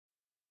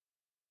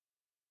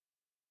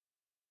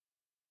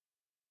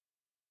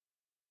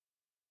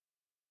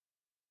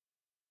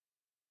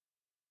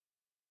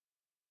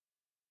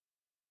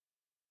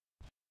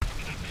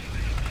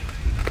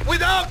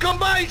With our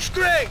combined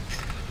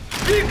strength,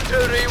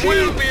 victory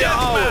will be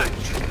ours!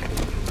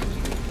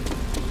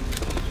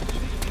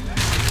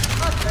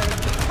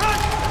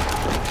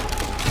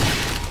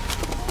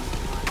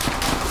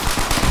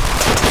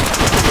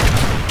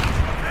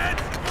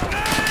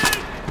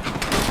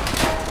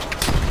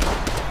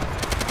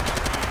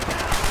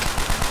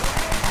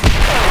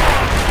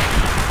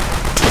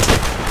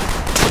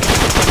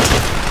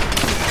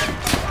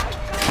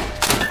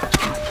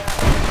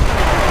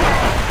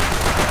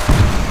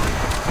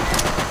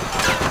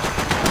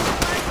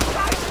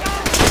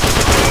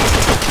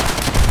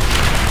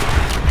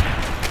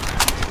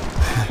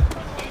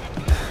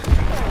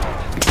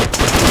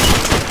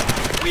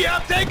 We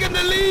have taken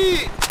the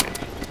lead!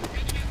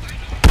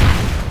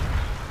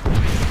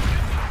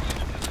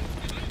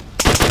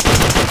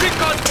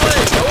 Recon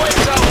plane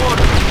awaits our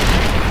order!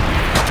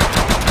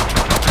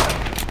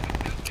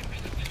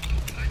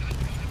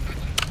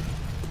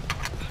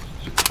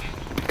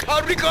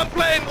 Our recon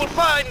plane will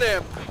find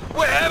them,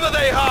 wherever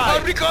they hide!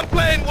 Our recon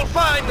plane will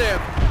find them,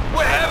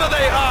 wherever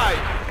they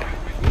hide!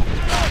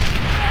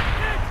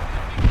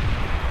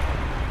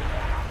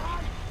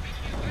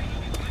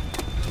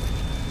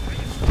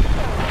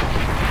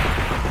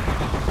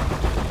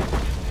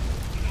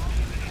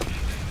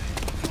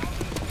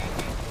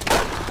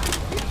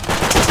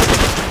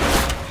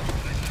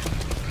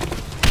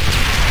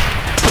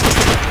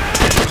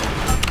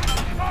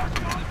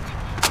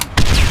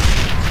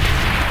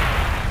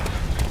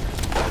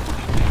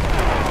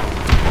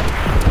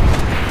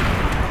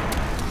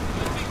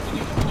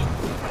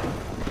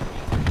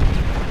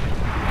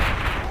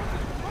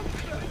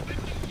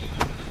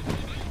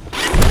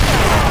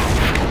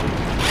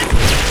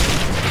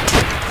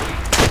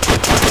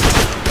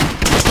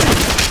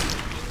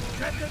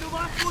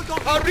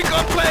 Our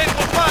recon plane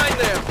will find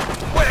them,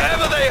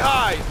 wherever they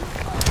hide!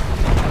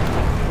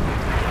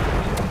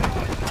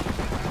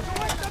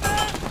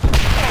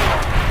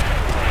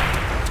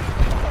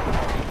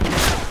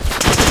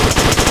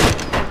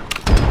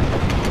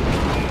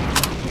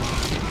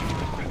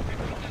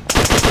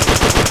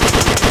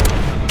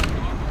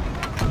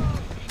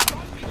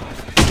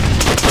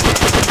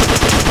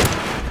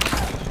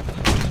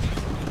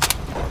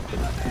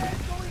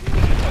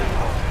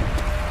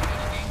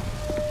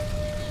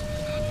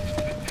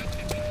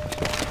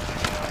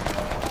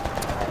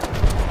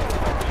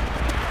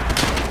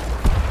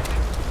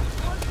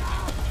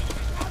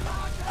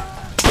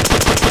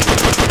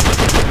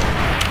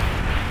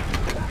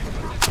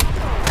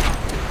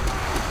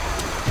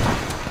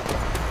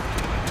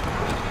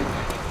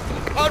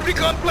 Our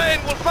recon plane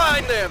will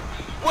find them,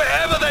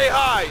 wherever they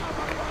hide!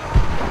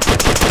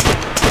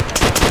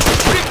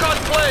 Recon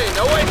plane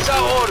awaits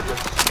our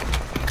orders!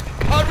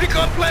 Our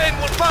recon plane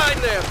will find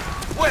them,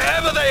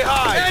 wherever they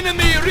hide!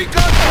 Enemy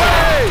recon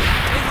plane!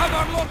 We have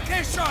our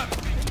location!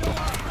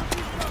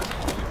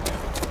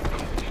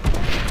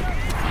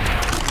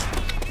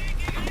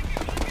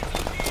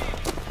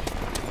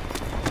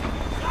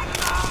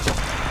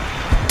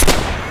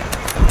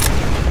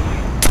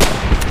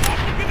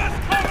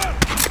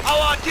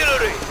 Our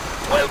artillery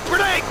will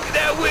break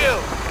their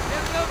will!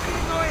 There will be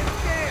no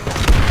escape!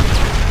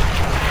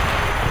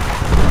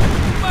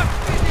 We must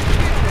finish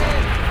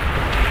this!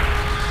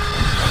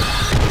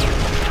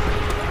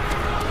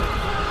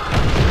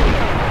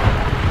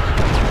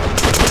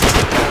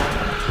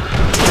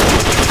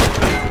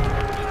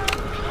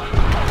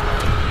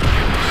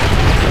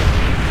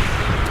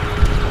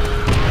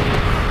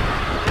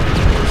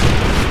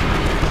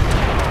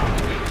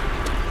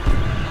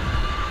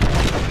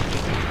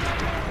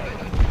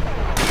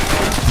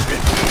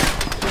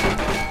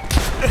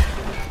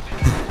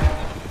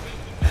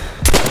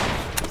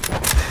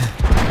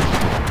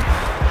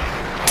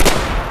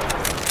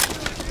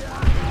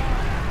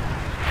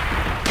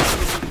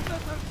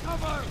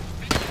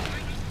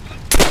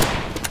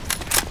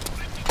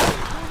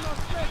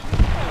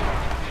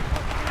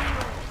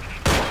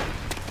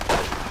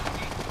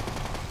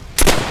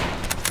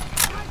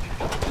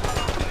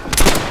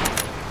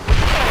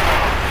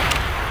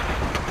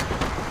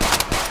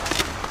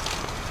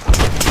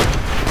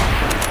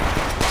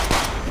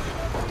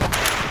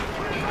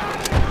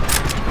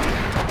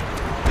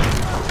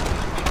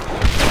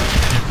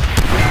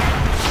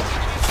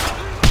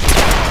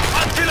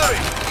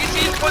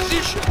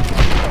 Position!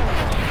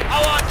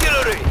 Our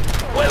artillery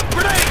will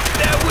break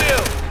their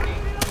will!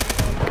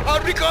 Our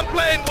recon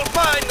plane will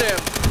find them,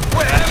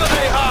 wherever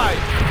they hide!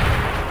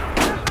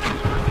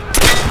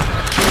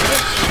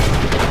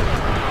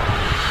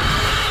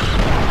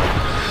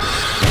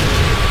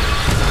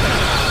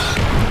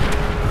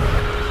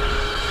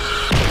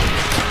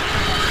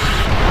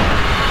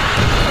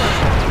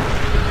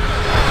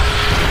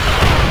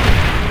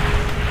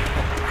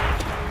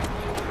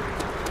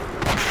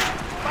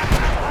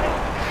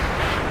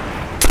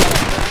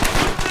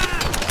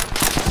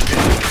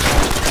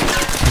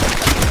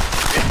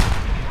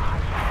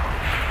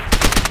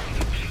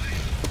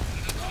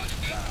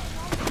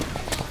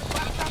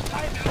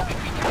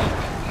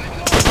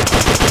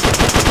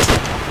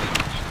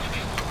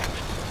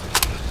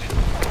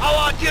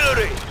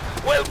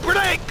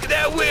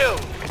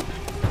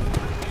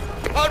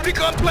 Our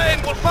recon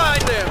plane will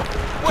find them,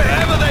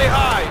 wherever they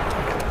hide.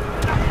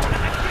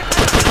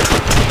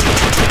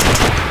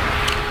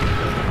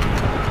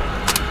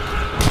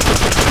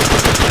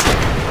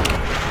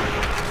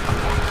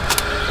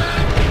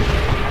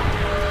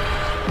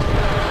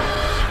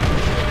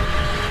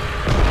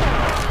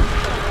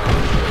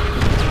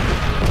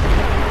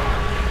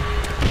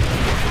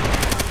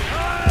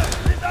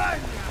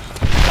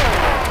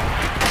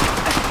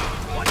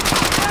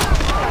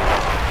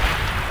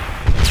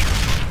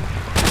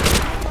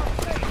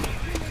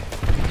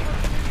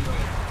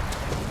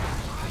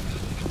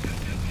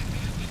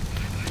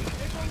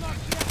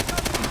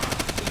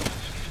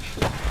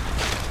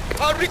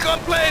 Our recon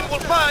plane will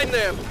find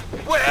them,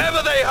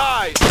 wherever they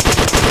hide.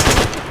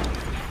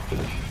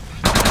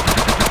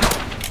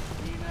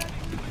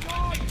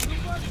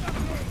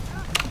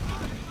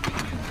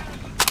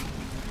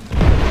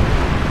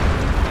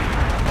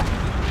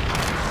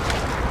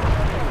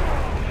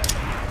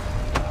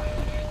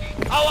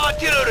 Our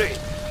artillery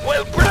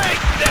will break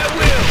their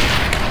will.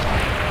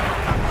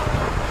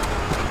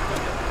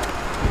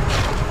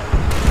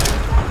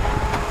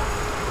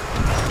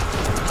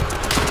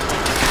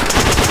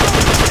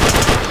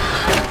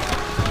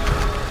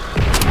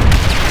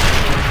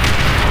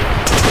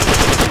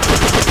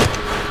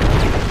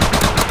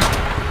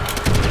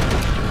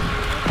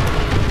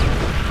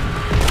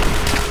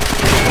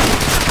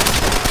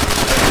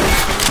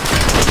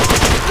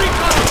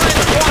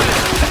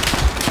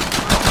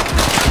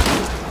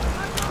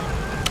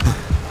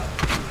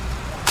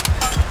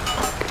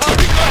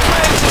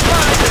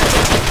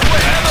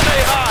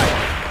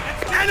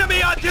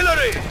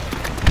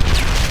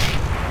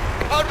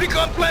 Our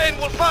recon plane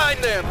will find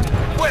them,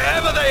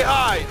 wherever they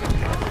hide.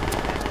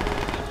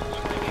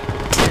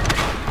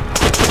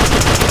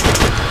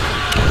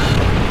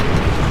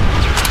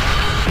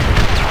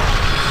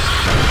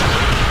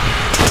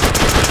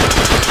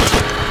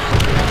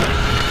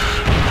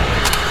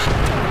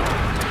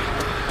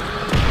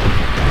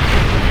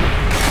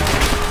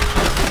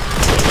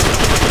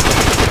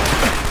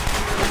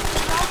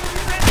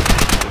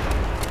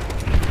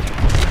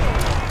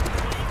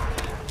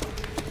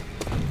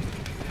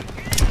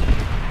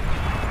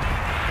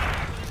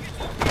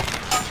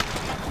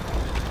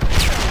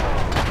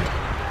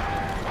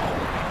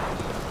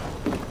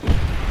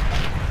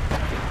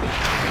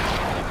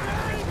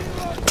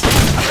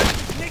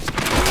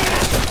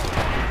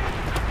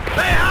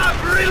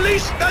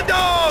 Release the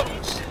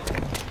dogs!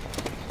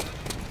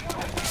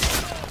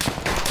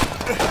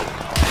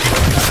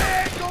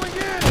 Going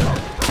in!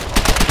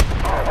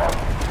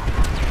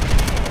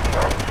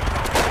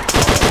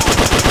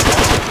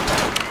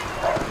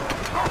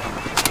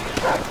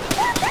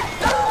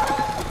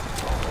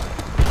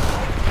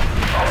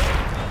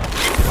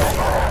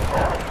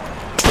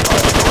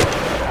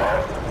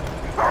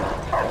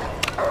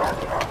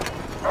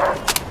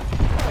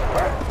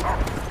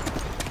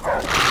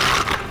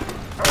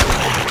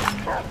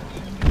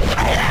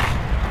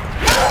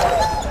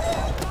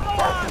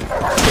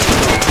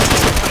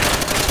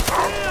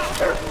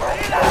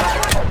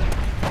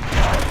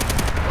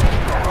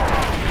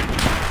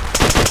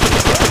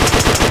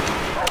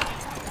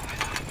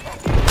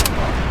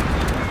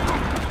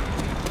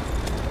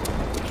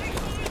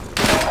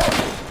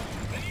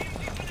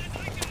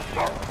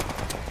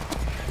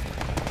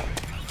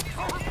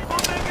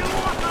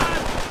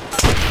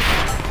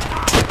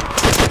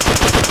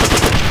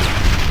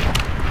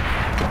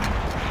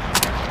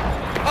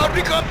 Our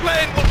recon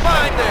plane will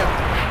find them,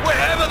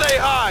 wherever they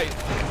hide.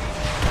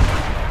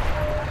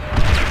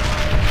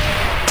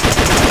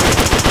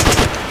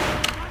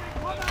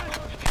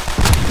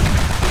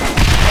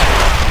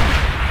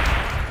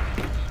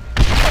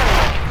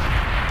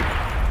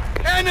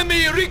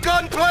 Enemy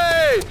recon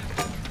plane!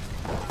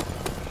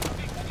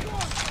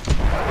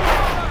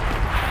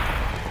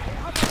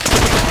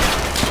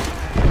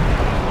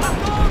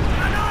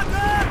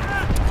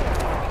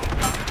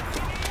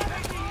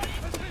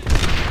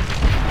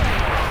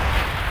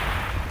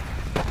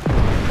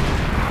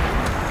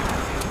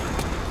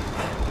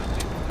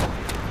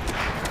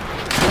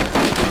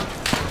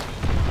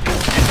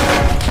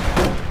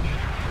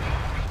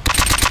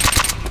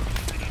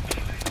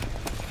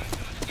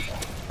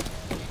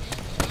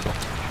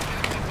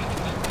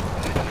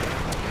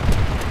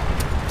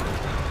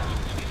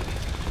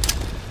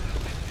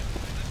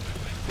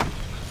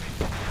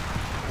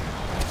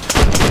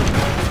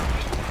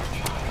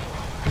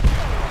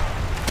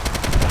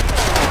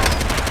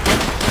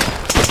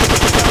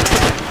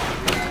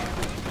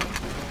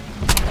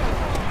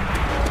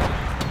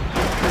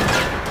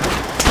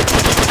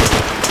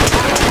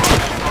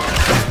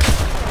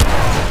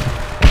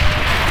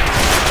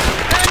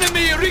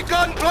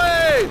 Recon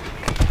plane!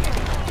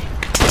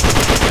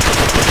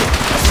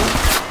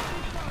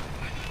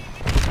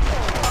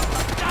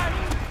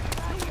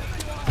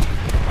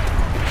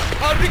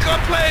 Our recon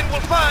plane will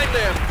find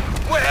them,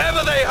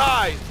 wherever they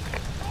hide.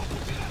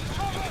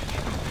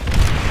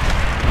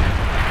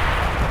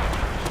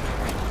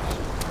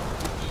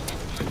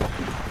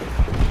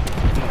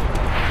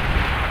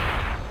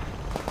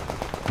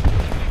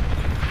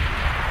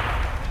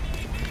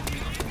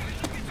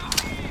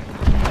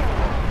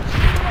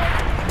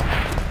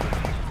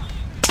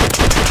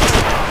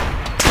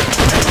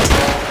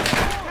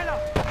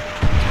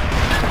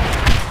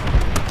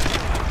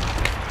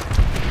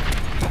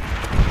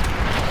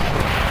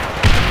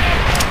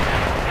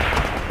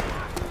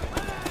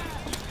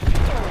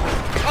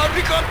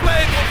 recon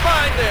plane will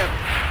find them,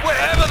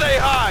 wherever they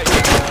hide.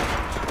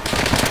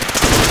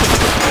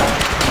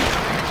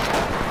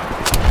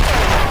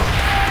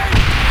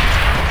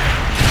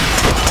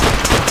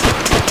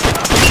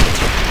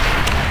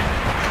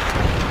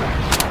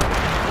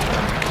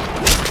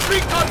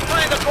 Recon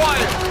plane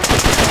acquired.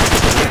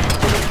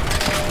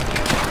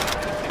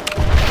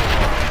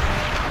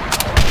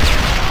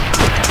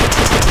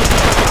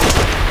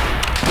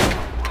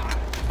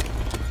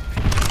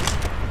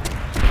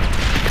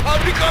 Our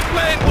recon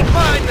plane will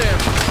find them,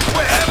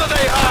 wherever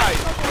they hide.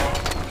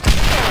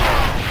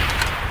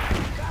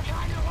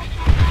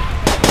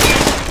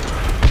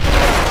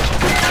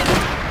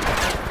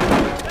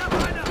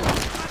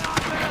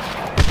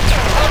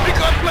 Our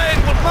recon plane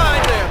will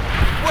find them,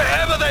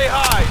 wherever they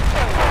hide.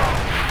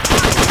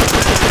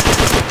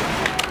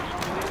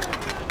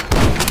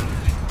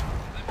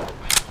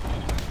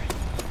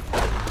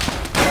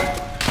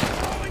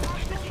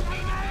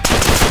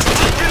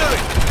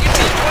 Artillery is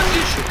in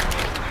position.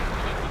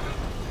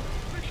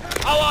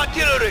 Our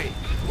artillery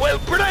will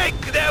break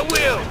their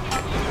will.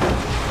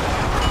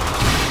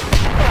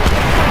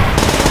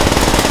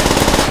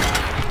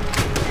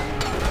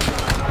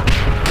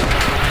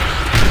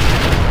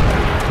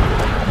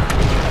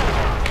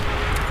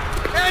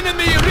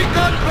 Enemy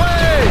recon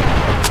plane!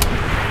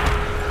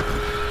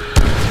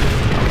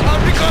 Our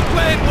recon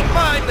plane will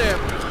find them,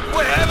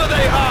 wherever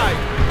they hide.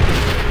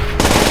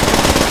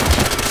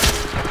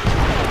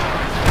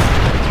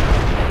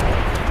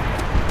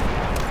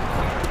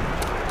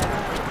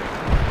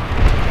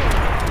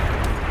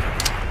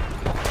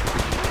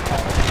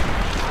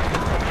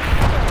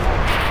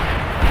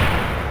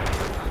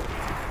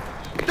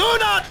 Do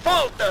not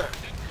falter!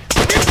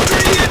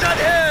 Victory is at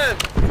hand!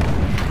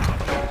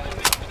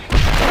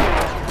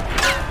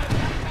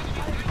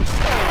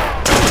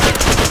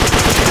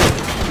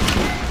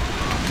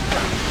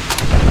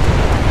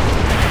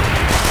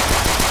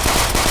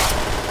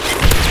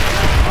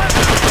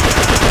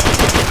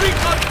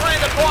 Recon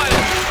plane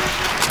acquired!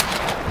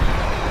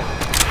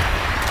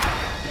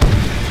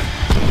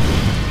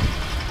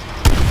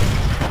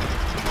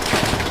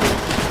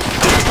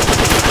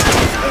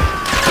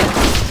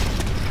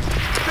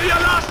 To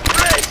your last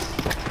breath!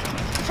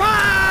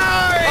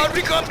 Fire! Our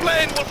recon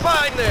plane will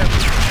find them,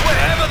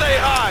 wherever they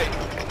hide.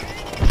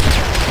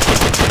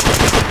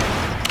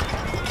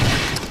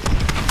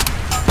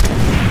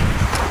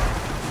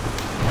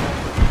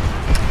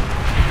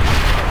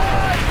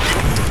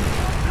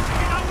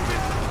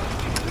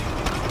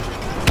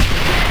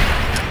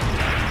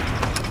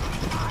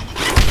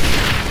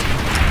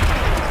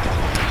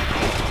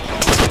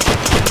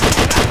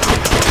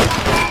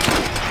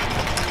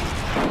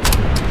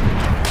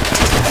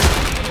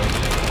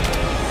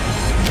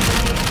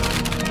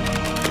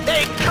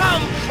 They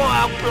come for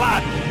our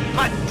blood,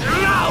 but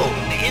drown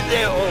in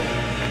their own.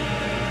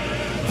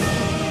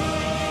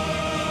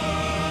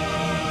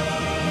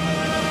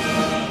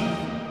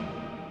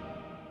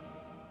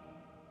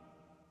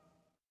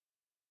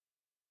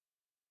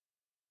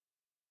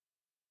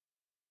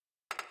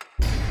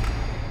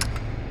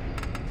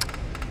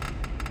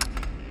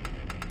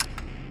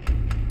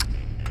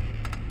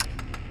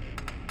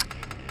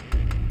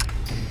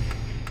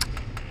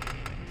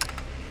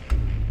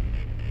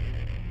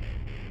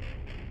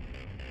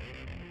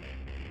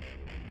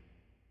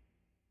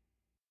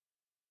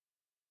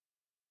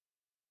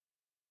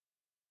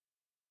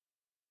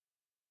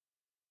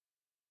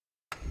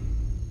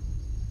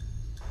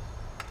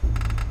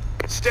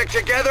 Stick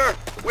together,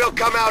 we'll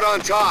come out on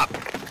top.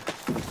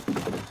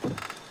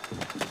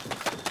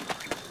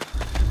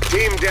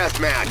 Team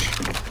deathmatch.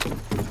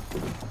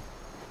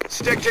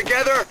 Stick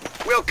together,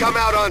 we'll come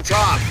out on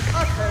top.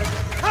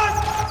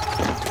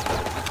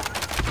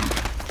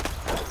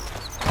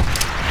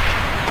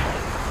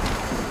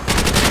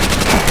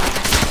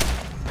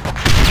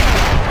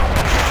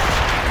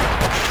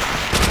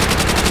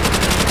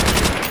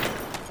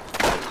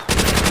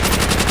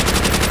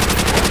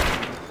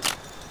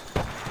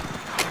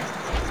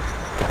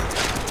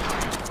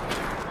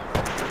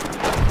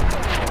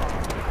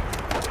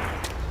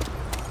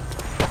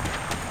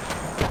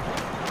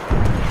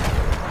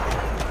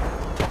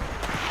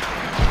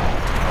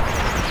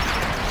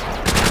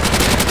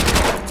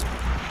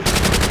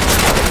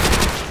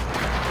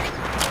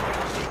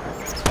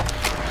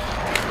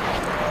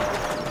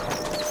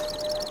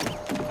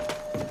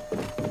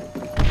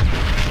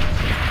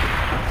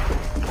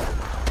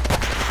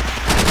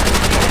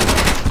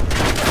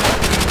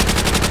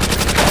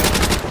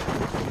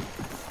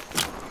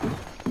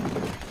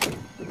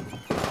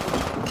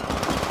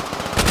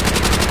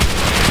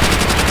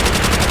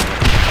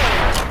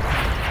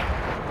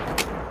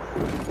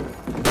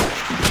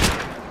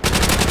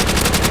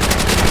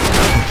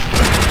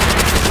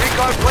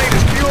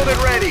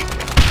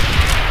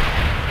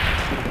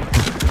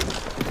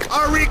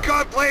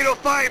 recon plane will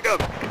find them!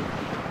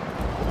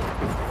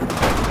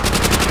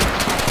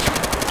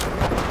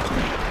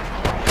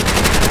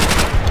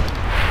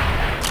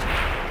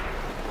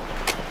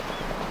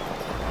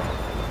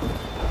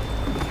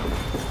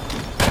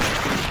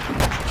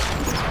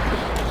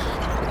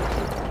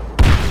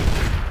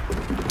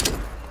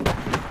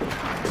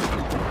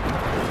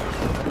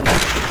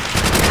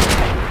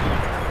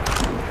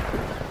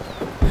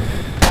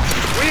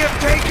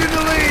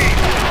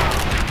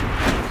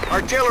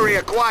 Artillery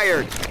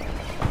acquired.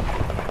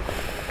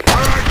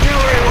 Our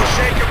artillery will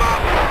shake them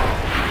up.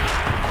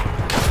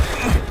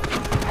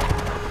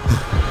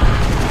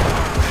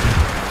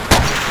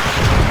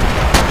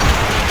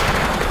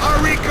 Our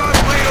recon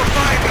plane will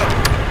find them.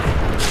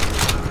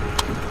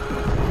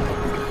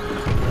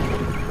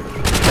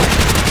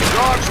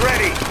 Dogs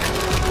ready.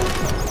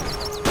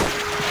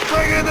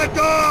 Bring in the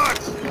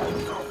dogs!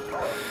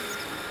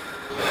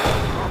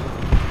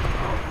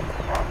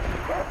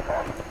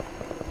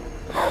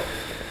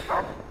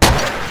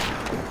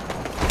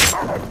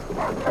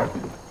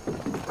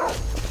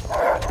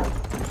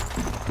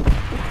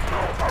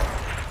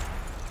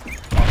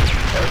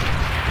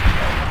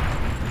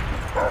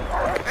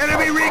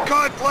 Enemy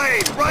recon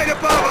plane right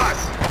above us!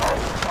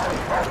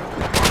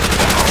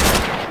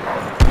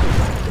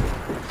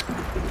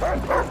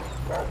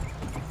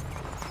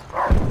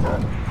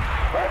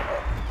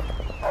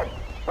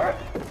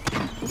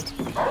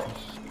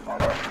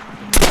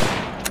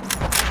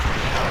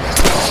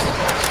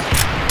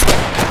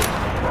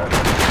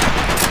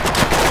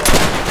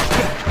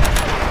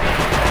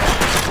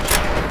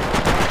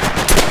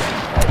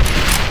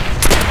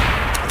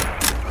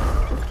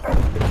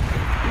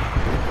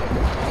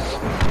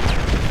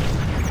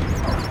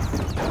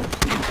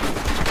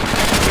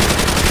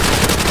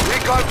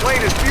 Recon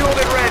plane is fueled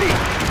and ready.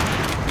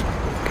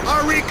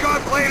 Our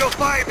recon plane will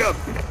find them.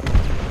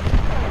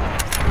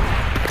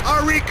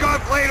 Our recon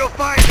plane will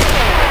find them.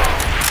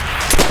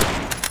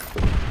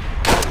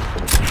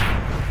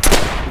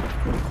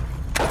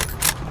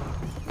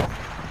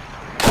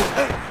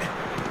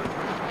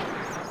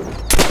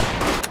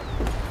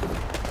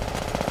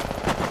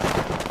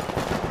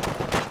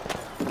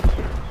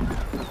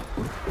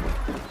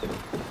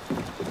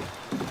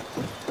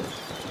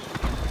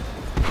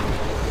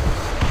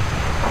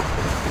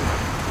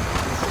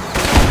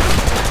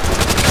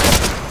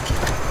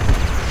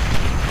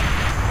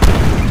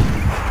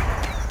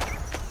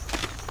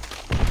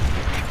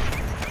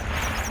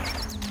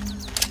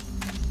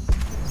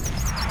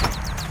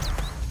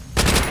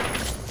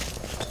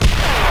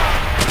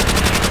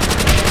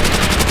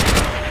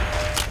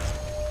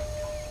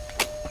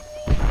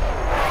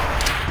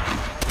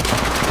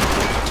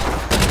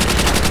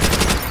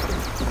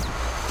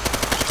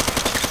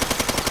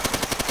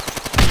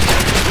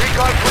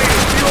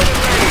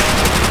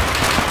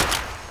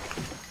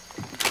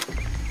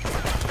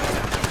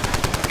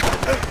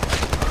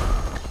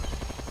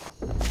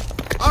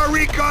 Our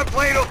recon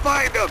plane will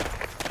find them!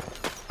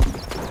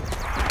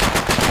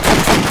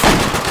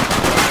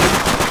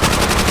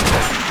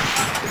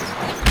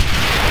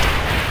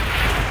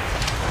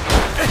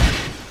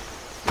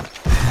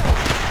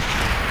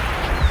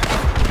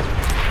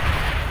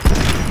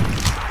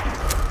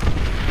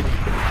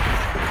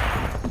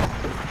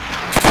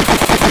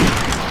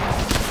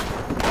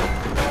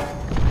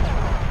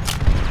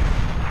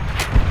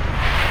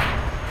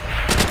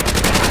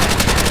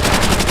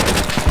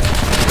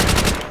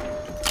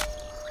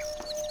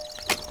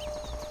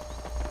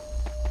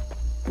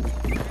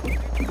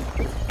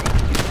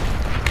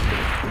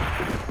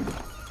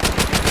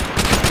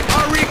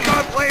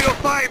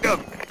 Find them!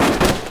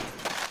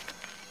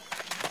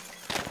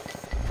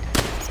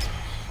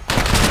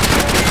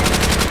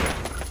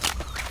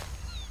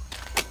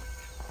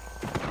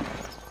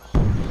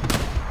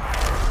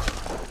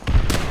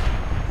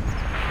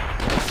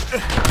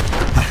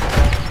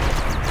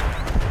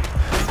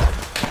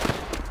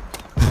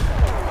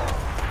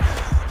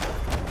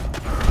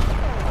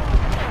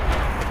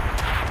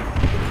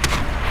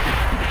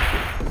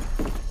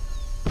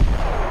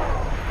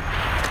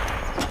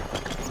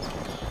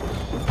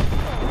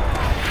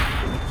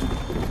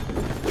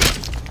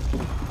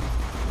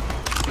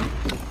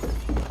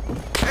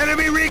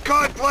 Enemy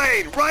recon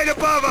plane right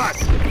above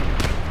us!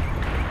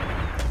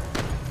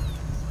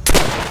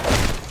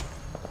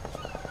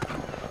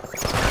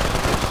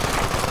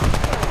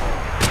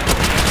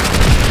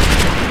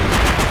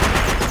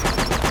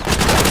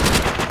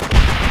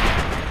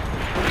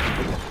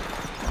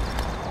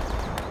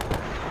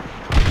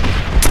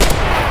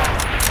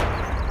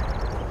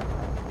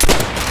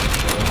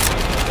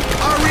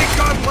 Our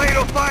recon plane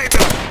will find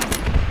them!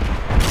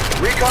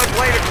 Recon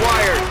plane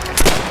acquired!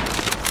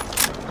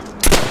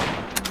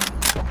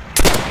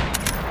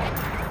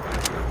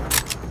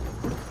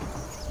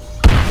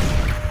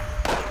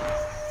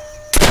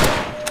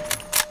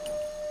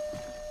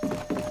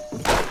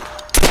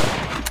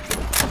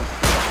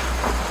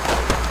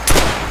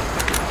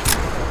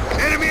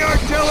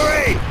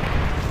 Artillery!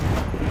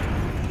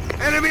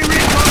 Enemy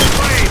recon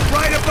plane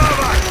right above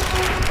us!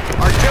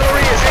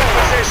 Artillery is in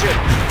position!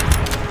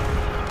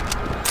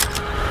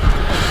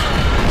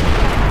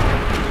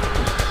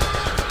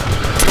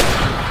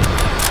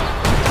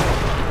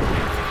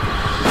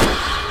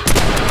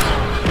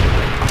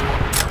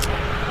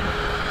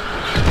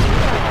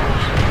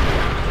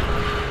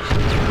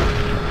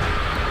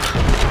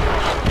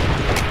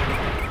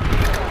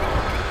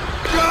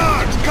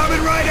 Dogs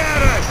coming right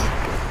at us!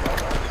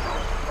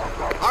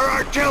 Our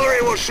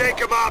artillery will shake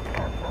them up!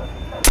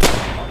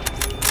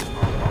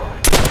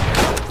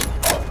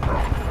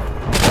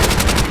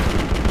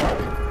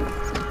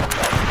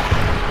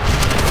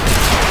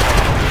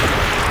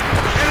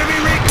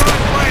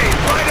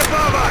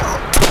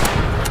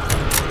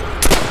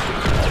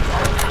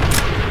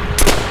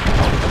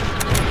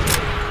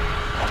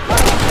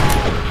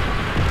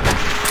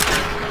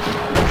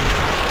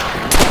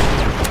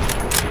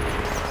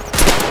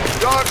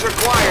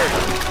 acquired.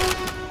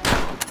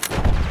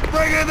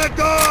 Bring in the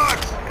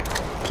dogs!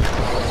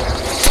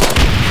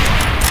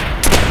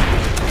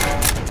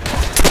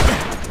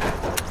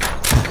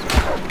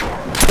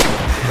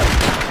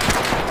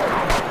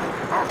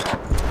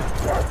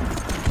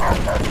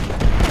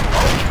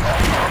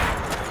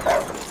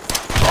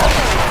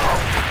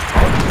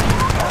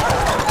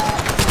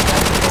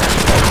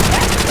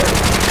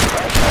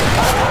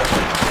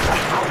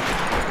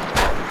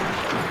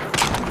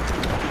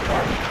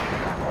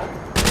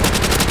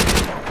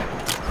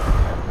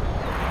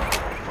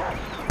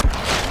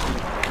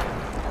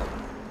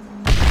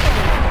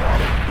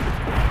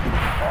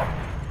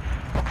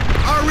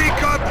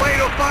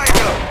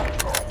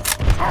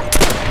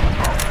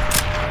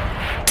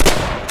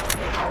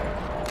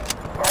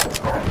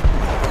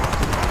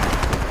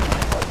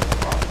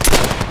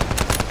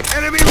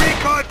 Enemy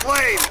recon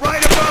plane,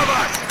 right above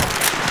us!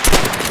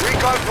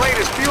 Recon plane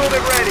is fueled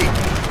and ready.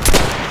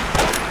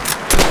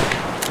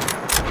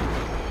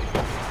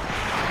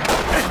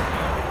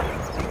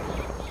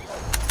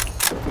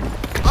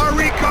 Our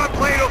recon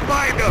plane will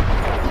find them!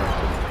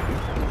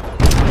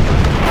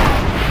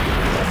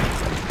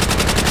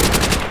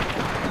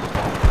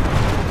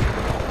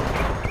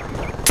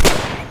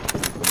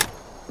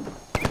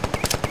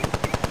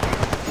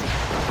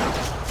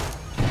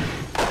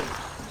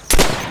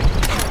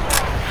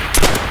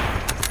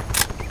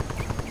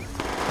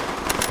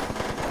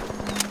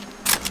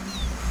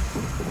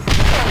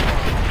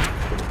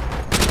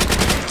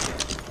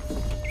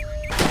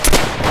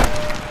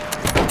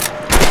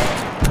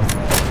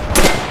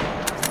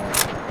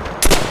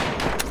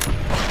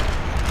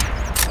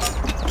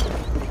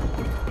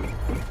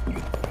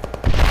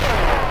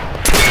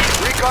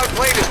 Recon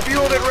plane is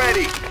fueled and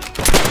ready.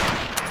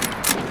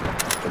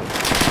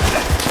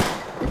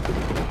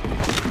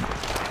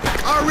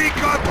 Our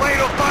recon plane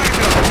will find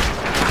them.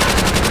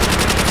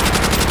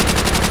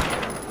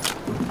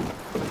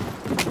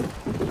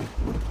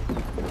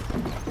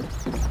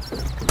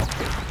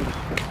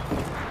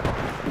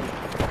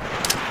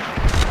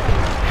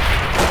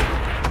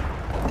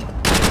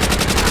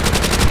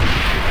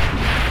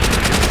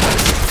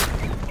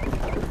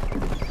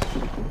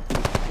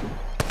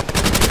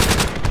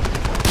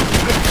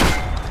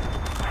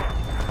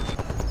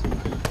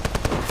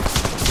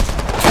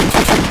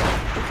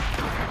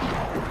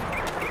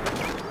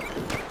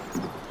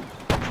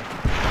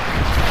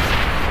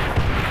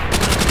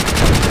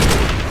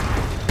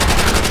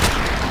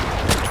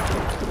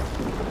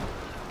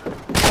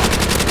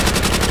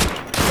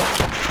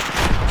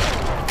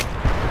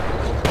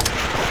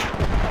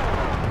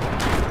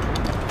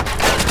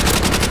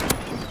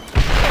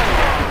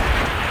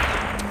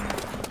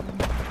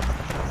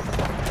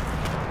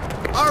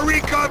 Our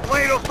recon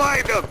plane will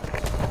find them!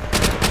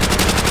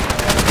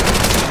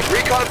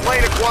 Recon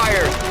plane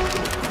acquired.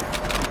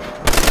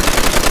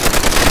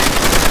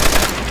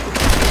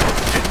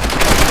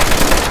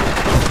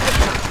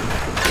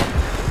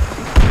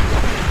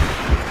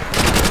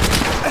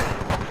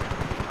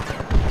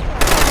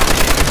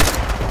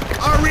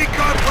 Our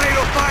recon plane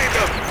will find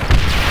them!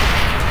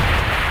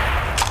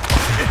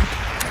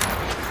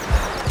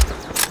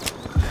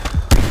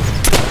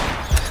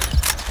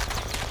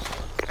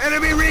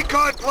 Enemy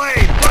recon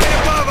plane,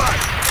 right above us!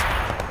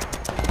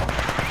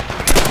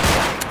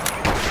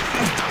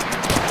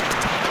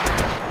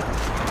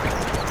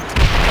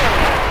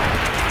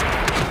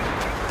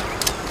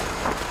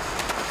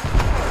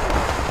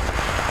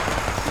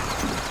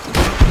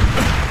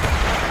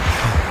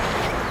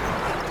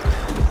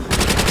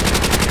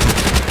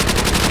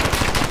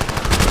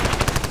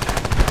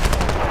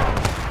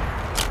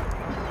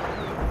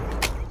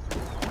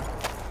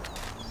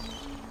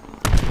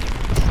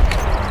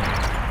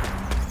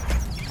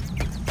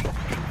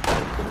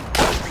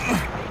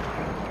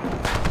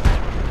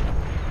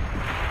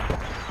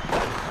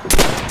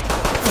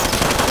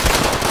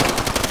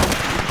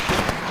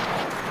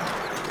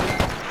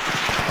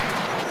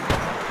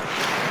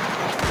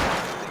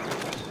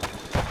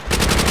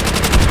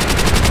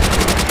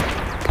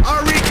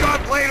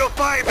 Plane will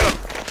find them!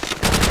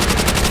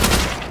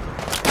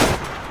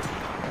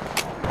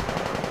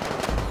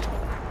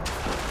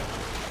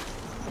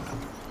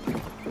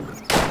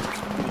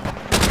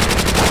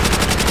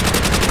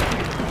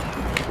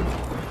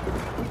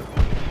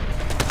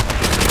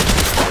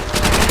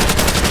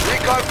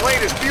 Recon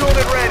plane is fueled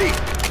and ready.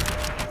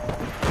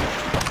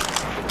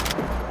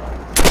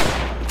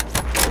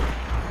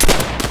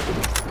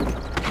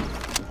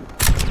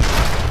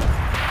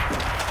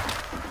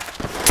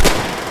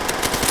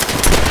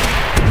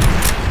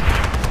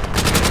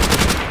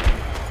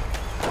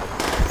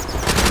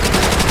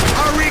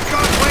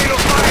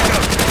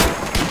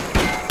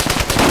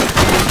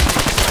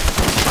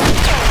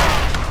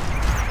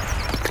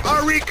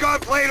 Recon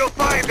plane will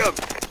find them!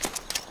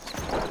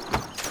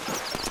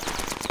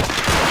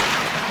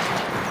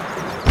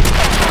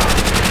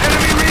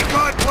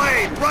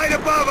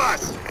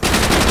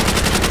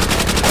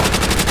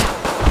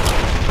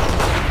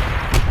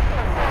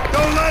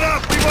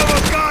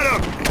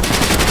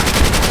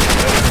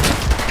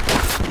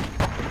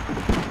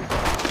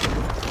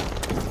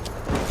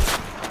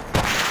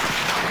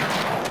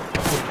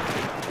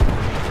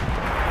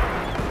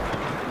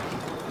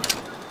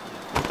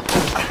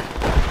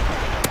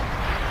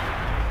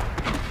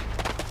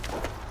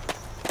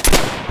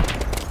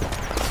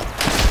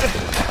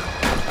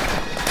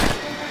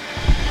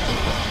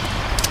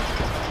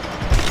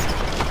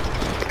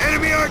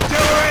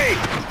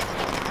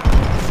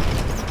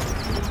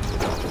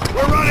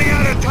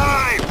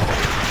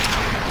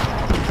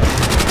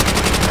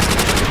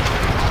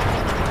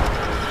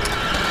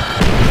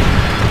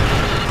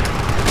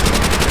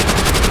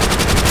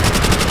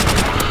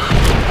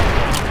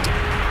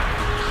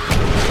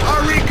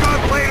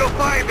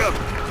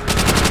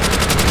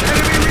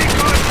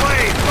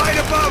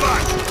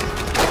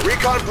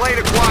 recon plane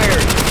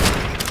acquired.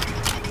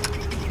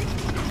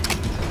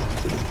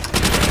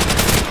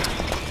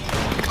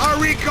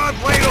 Our recon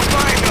plane will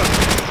find them.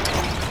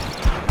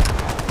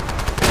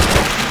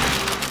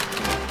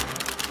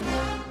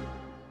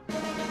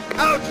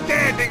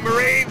 Outstanding,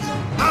 Marines!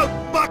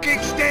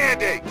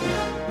 Out-fucking-standing!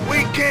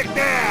 We kicked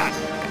ass!